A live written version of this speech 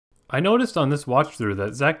I noticed on this watch through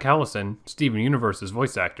that Zach Callison, Steven Universe's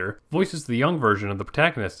voice actor, voices the young version of the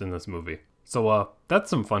protagonist in this movie. So that's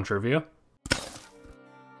some fun trivia.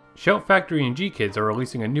 Shout Factory and G-Kids are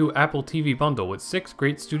releasing a new Apple TV bundle with 6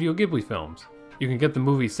 great Studio Ghibli films. You can get the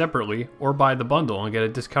movies separately or buy the bundle and get a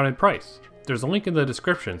discounted price. There's a link in the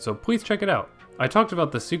description, so please check it out. I talked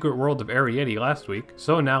about The Secret World of Arrietty last week,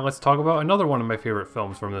 so now let's talk about another one of my favorite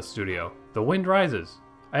films from this studio, The Wind Rises.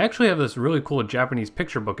 I actually have this really cool Japanese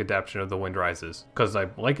picture book adaptation of The Wind Rises, because I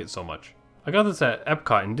like it so much. I got this at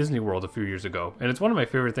Epcot in Disney World a few years ago, and it's one of my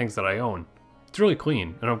favorite things that I own. It's really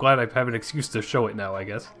clean, and I'm glad I have an excuse to show it now, I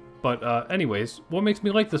guess. But anyways, what makes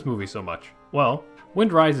me like this movie so much? Well,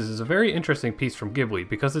 Wind Rises is a very interesting piece from Ghibli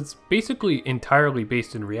because it's basically entirely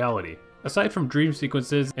based in reality. Aside from dream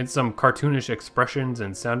sequences and some cartoonish expressions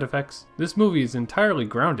and sound effects, this movie is entirely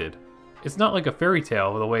grounded. It's not like a fairy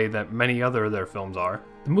tale the way that many other of their films are.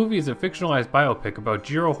 The movie is a fictionalized biopic about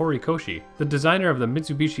Jiro Horikoshi, the designer of the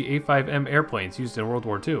Mitsubishi A5M airplanes used in World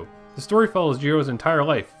War II. The story follows Jiro's entire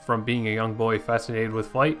life, from being a young boy fascinated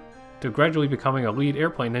with flight, to gradually becoming a lead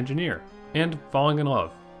airplane engineer, and falling in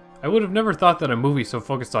love. I would have never thought that a movie so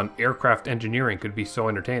focused on aircraft engineering could be so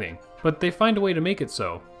entertaining, but they find a way to make it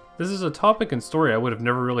so. This is a topic and story I would have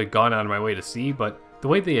never really gone out of my way to see, but the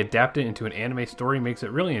way they adapt it into an anime story makes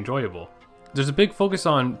it really enjoyable. There's a big focus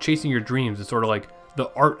on chasing your dreams and sort of like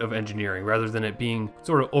the art of engineering rather than it being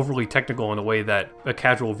sort of overly technical in a way that a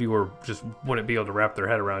casual viewer just wouldn't be able to wrap their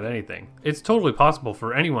head around anything. It's totally possible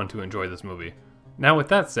for anyone to enjoy this movie. Now with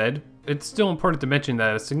that said, it's still important to mention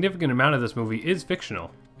that a significant amount of this movie is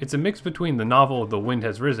fictional. It's a mix between the novel The Wind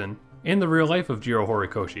Has Risen and the real life of Jiro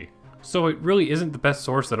Horikoshi. So it really isn't the best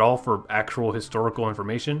source at all for actual historical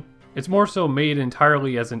information. It's more so made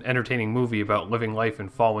entirely as an entertaining movie about living life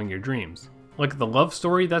and following your dreams. Like the love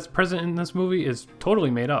story that's present in this movie is totally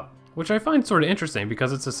made up, which I find sort of interesting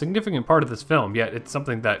because it's a significant part of this film, yet it's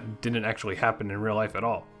something that didn't actually happen in real life at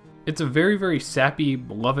all. It's a very, very sappy,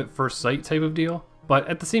 love at first sight type of deal, but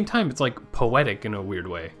at the same time it's like poetic in a weird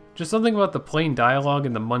way. Just something about the plain dialogue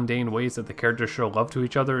and the mundane ways that the characters show love to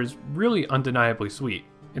each other is really undeniably sweet.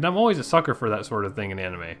 And I'm always a sucker for that sort of thing in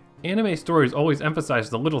anime. Anime stories always emphasize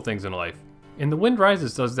the little things in life, and The Wind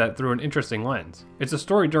Rises does that through an interesting lens. It's a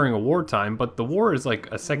story during a wartime, but the war is like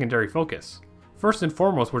a secondary focus. First and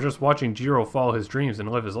foremost, we're just watching Jiro follow his dreams and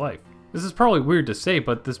live his life. This is probably weird to say,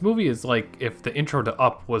 but this movie is like if the intro to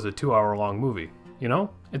Up was a 2-hour-long movie, you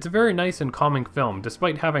know? It's a very nice and calming film,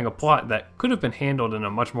 despite having a plot that could have been handled in a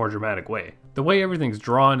much more dramatic way. The way everything's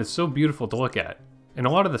drawn is so beautiful to look at, and a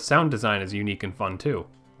lot of the sound design is unique and fun too.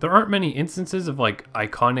 There aren't many instances of like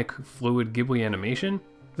iconic, fluid Ghibli animation.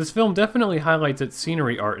 This film definitely highlights its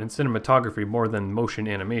scenery art and cinematography more than motion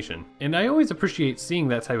animation, and I always appreciate seeing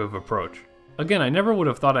that type of approach. Again, I never would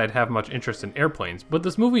have thought I'd have much interest in airplanes, but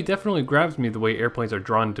this movie definitely grabs me the way airplanes are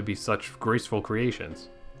drawn to be such graceful creations.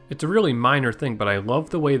 It's a really minor thing, but I love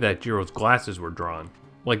the way that Jiro's glasses were drawn.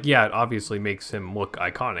 Like, yeah, it obviously makes him look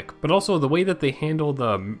iconic, but also the way that they handle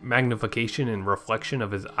the magnification and reflection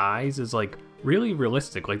of his eyes is like really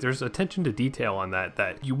realistic. Like there's attention to detail on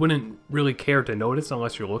that you wouldn't really care to notice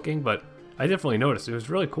unless you're looking, but I definitely noticed. It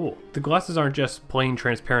was really cool. The glasses aren't just plain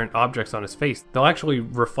transparent objects on his face. They'll actually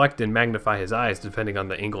reflect and magnify his eyes depending on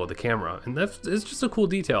the angle of the camera, and it's just a cool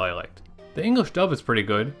detail I liked. The English dub is pretty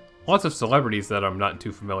good. Lots of celebrities that I'm not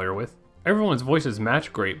too familiar with. Everyone's voices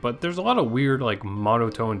match great, but there's a lot of weird, like,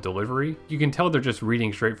 monotone delivery. You can tell they're just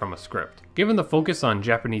reading straight from a script. Given the focus on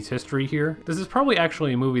Japanese history here, this is probably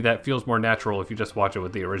actually a movie that feels more natural if you just watch it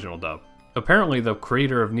with the original dub. Apparently, the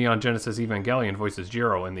creator of Neon Genesis Evangelion voices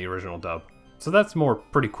Jiro in the original dub, so that's more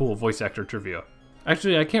pretty cool voice actor trivia.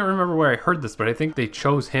 Actually, I can't remember where I heard this, but I think they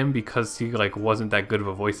chose him because he like wasn't that good of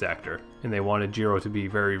a voice actor, and they wanted Jiro to be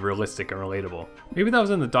very realistic and relatable. Maybe that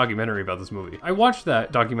was in the documentary about this movie. I watched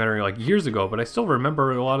that documentary like years ago, but I still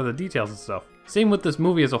remember a lot of the details and stuff. Same with this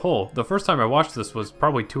movie as a whole. The first time I watched this was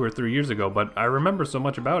probably 2 or 3 years ago, but I remember so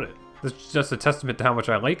much about it. This is just a testament to how much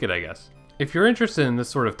I like it, I guess. If you're interested in this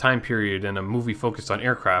sort of time period and a movie focused on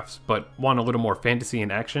aircrafts, but want a little more fantasy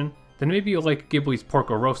and action, then maybe you'll like Ghibli's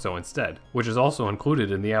Porco Rosso instead, which is also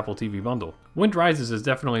included in the Apple TV bundle. Wind Rises is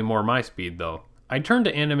definitely more my speed though. I turn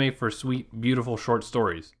to anime for sweet, beautiful short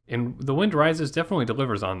stories, and The Wind Rises definitely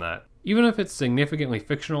delivers on that. Even if it's significantly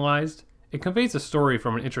fictionalized, it conveys a story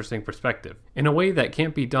from an interesting perspective, in a way that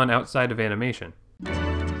can't be done outside of animation.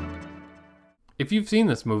 If you've seen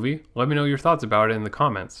this movie, let me know your thoughts about it in the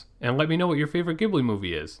comments, and let me know what your favorite Ghibli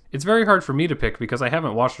movie is. It's very hard for me to pick because I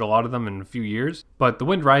haven't watched a lot of them in a few years, but The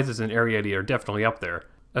Wind Rises and Arrietty are definitely up there,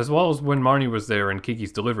 as well as When Marnie Was There and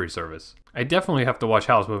Kiki's Delivery Service. I definitely have to watch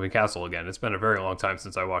Howl's Moving Castle again. It's been a very long time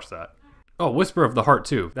since I watched that. Oh, Whisper of the Heart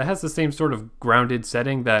too. That has the same sort of grounded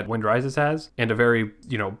setting that Wind Rises has, and a very,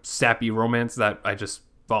 sappy romance that I just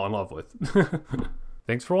fall in love with.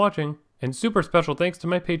 Thanks for watching, and super special thanks to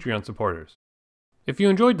my Patreon supporters. If you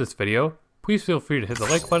enjoyed this video, please feel free to hit the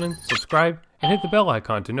like button, subscribe, and hit the bell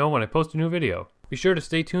icon to know when I post a new video. Be sure to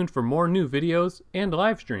stay tuned for more new videos and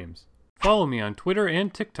live streams. Follow me on Twitter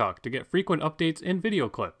and TikTok to get frequent updates and video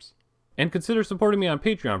clips. And consider supporting me on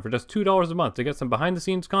Patreon for just $2 a month to get some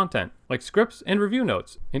behind-the-scenes content, like scripts and review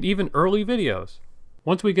notes, and even early videos.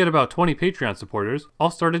 Once we get about 20 Patreon supporters,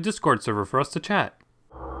 I'll start a Discord server for us to chat.